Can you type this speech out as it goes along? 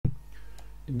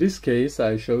In this case,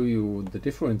 I show you the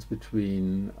difference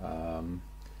between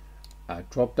a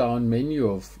drop-down menu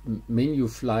of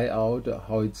MenuFlyout,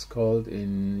 how it's called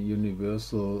in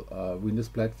Universal Windows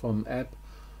Platform app,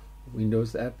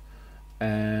 Windows app,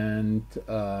 and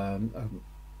a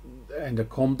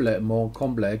more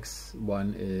complex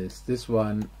one is this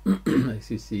one.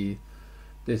 As you see,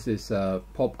 this is a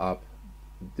Popup.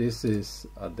 This is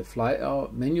the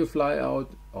flyout, MenuFlyout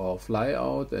or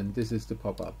flyout, and this is the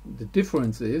Popup. The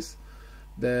difference is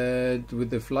that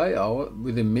with the flyout,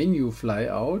 with the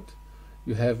MenuFlyout,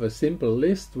 you have a simple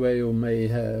list where you may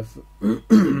have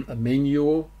a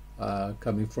menu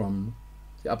coming from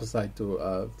the upper side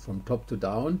to from top to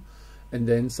down, and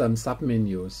then some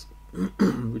submenus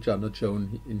which are not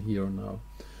shown in here now.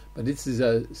 But this is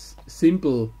a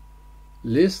simple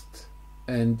list,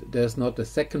 and there's not a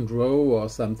second row or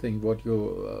something what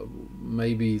you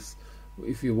maybe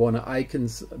if you want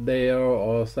icons there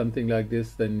or something like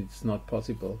this, then it's not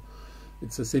possible.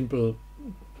 It's a simple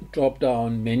drop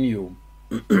down menu.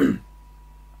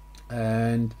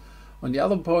 And on the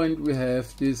other point, we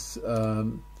have this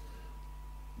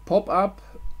pop-up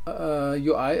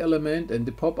UI element, and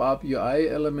the pop-up UI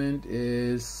element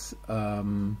is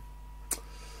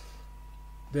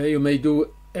where you may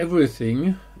do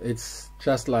everything. It's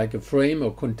just like a frame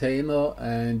or container,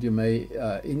 and you may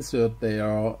insert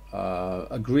there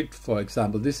a grid. For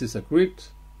example, this is a grid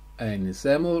and it's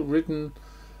XAML written,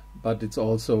 but it's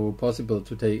also possible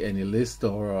to take any list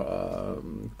or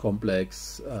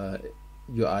complex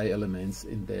UI elements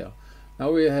in there.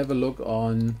 Now we have a look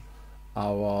on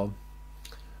our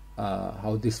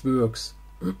how this works.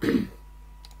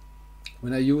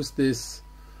 When I use this,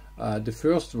 the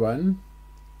first one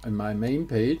on my main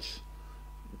page,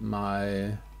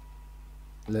 here's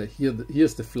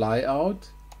the flyout,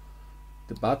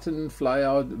 the button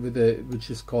flyout with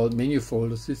which is called menu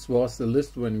folders. This was the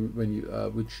list when you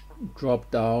which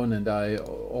dropped down, and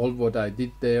all what I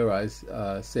did there, I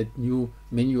set new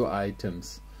menu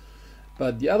items.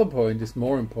 But the other point is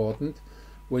more important.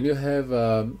 When you have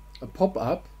a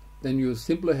pop-up, then you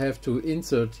simply have to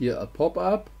insert here a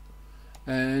pop-up,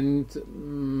 and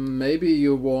maybe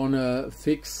you wanna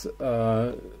fix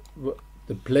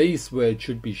the place where it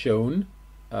should be shown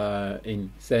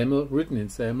in XAML, written in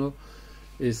XAML,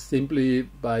 is simply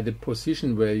by the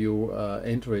position where you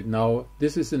enter it. Now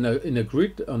this is in a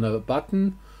grid on a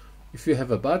button. If you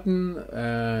have a button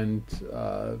and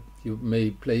you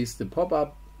may place the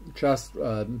pop-up just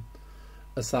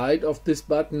aside of this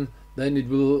button, then it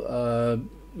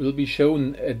will be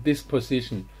shown at this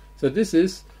position. So this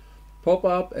is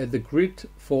pop-up at the grid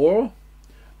 4,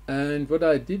 and what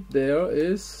I did there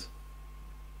is,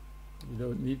 you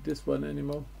don't need this one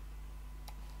anymore.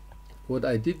 What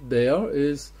I did there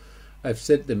is I've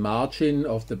set the margin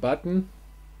of the button.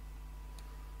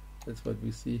 That's what we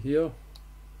see here.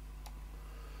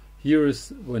 Here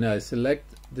is when I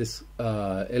select this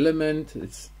element,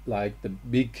 it's like the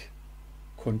big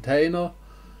container.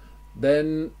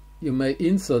 Then you may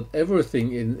insert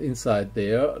everything inside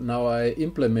there. Now I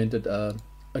implemented a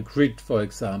grid, for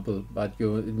example, but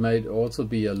it might also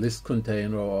be a list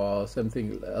container or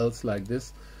something else like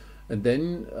this. And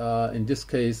then in this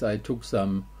case I took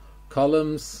some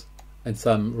columns and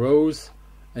some rows,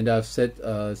 and I've set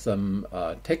some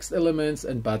text elements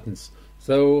and buttons.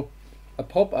 So a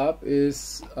pop-up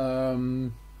is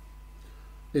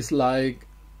like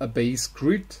a base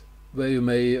grid where you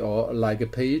may, or like a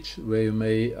page where you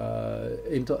may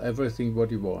enter everything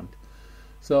what you want.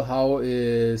 So how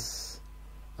is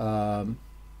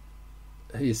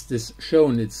this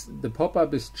shown? It's the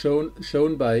pop-up is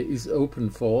shown by is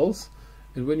open false,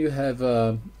 and when you have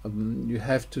you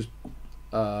have to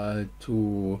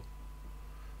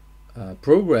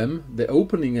program the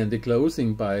opening and the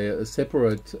closing by a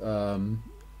separate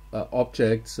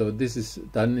object. So this is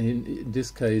done in this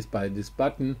case by this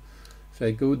button. If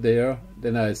I go there,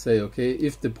 then I say, okay,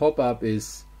 if the pop-up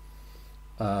is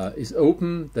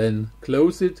open, then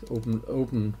close it.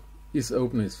 Open is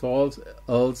false,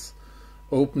 else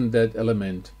open that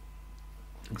element.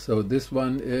 So this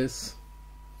one is,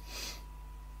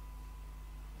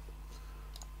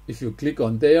 if you click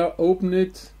on there, open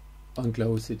it, and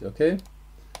close it. Okay,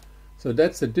 so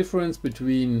that's the difference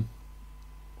between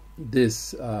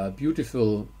this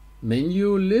beautiful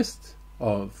menu list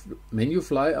of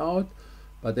MenuFlyout,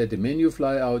 but at the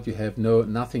MenuFlyout you have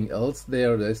nothing else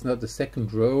there. There's not a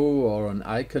second row or an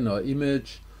icon or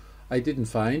image. I didn't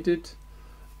find it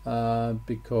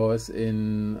because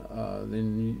in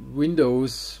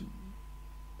Windows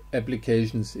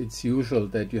applications it's usual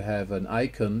that you have an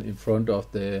icon in front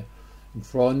of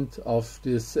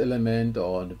this element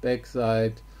or on the back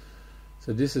side.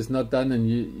 So this is not done in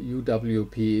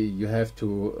UWP. You have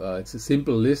to, it's a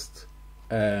simple list,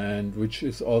 and which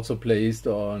is also placed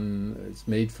on, it's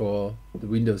made for the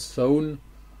Windows Phone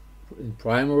in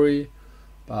primary,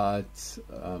 but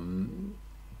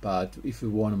if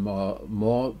you want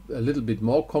a little bit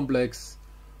more complex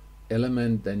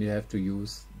element, then you have to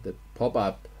use the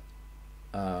Popup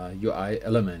UI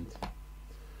element.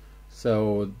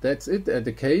 So that's it at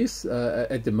the case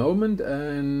at the moment,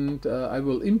 and I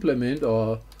will implement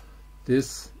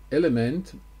this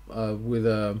element with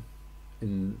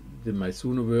in my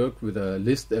sooner work with a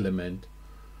list element.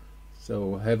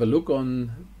 So have a look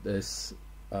on this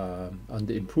on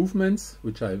the improvements,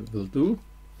 which I will do,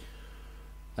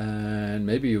 and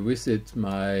maybe you visit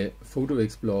my Photo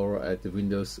Explorer at the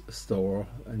Windows Store,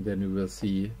 and then you will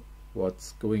see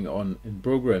what's going on in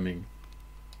programming.